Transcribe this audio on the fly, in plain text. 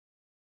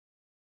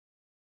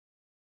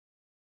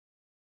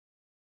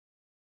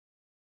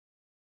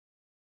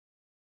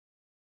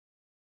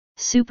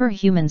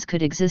Superhumans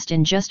could exist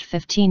in just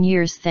 15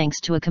 years thanks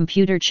to a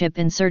computer chip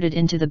inserted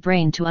into the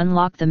brain to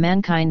unlock the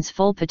mankind's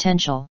full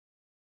potential.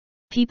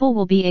 People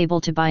will be able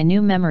to buy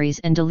new memories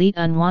and delete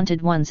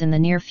unwanted ones in the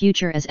near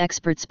future, as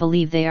experts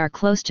believe they are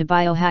close to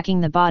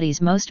biohacking the body's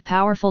most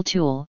powerful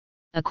tool,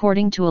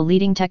 according to a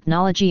leading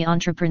technology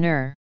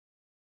entrepreneur.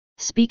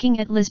 Speaking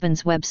at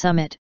Lisbon's Web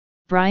Summit,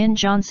 Brian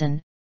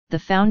Johnson, the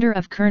founder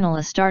of Kernel,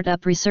 a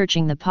startup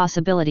researching the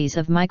possibilities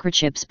of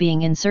microchips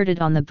being inserted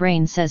on the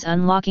brain, says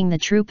unlocking the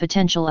true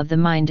potential of the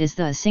mind is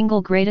the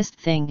single greatest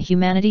thing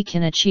humanity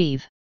can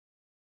achieve.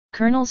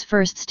 Kernel's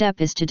first step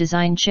is to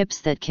design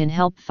chips that can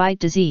help fight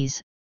disease,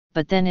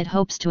 but then it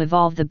hopes to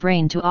evolve the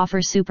brain to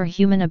offer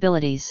superhuman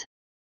abilities.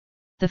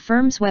 The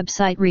firm's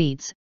website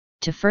reads,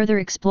 "To further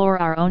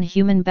explore our own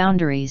human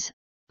boundaries,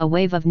 a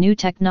wave of new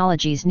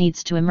technologies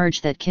needs to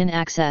emerge that can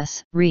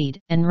access, read,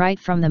 and write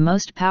from the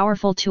most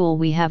powerful tool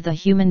we have, the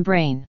human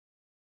brain."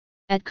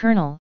 At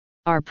Kernel,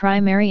 our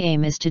primary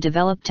aim is to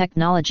develop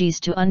technologies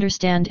to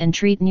understand and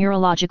treat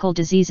neurological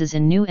diseases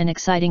in new and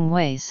exciting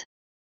ways.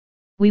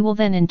 We will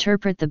then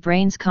interpret the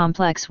brain's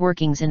complex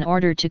workings in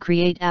order to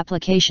create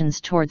applications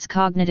towards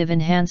cognitive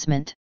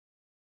enhancement.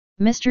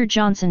 Mr.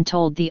 Johnson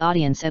told the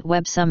audience at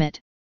Web Summit,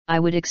 "I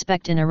would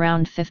expect in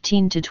around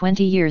 15 to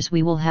 20 years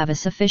we will have a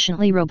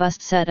sufficiently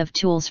robust set of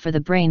tools for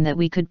the brain that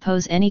we could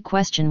pose any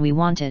question we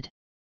wanted.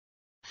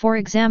 For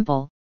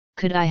example,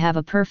 could I have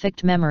a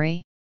perfect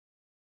memory?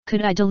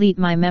 Could I delete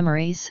my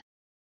memories?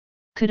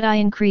 Could I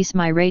increase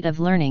my rate of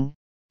learning?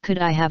 Could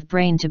I have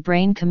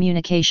brain-to-brain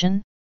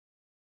communication?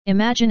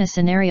 Imagine a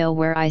scenario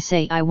where I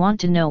say I want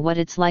to know what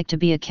it's like to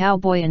be a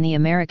cowboy in the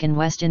American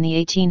West in the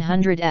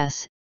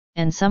 1800s,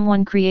 and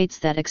someone creates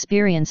that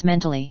experience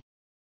mentally.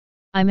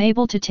 I'm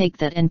able to take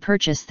that and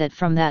purchase that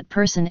from that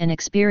person and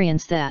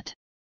experience that."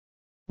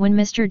 When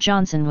Mr.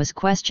 Johnson was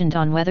questioned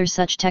on whether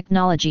such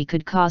technology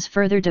could cause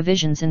further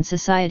divisions in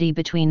society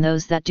between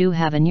those that do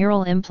have a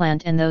neural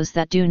implant and those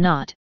that do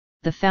not,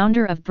 the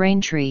founder of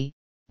Braintree,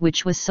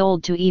 which was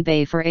sold to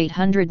eBay for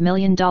 $800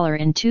 million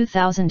in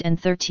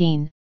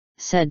 2013,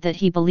 said that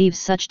he believes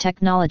such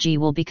technology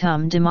will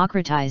become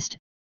democratized,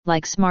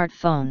 like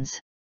smartphones.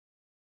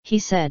 He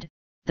said,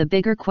 "The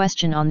bigger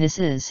question on this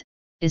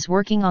is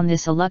working on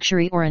this a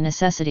luxury or a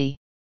necessity?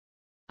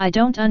 I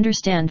don't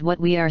understand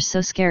what we are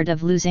so scared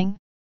of losing.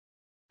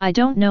 I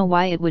don't know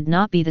why it would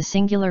not be the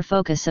singular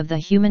focus of the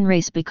human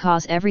race,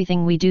 because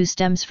everything we do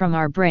stems from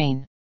our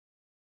brain.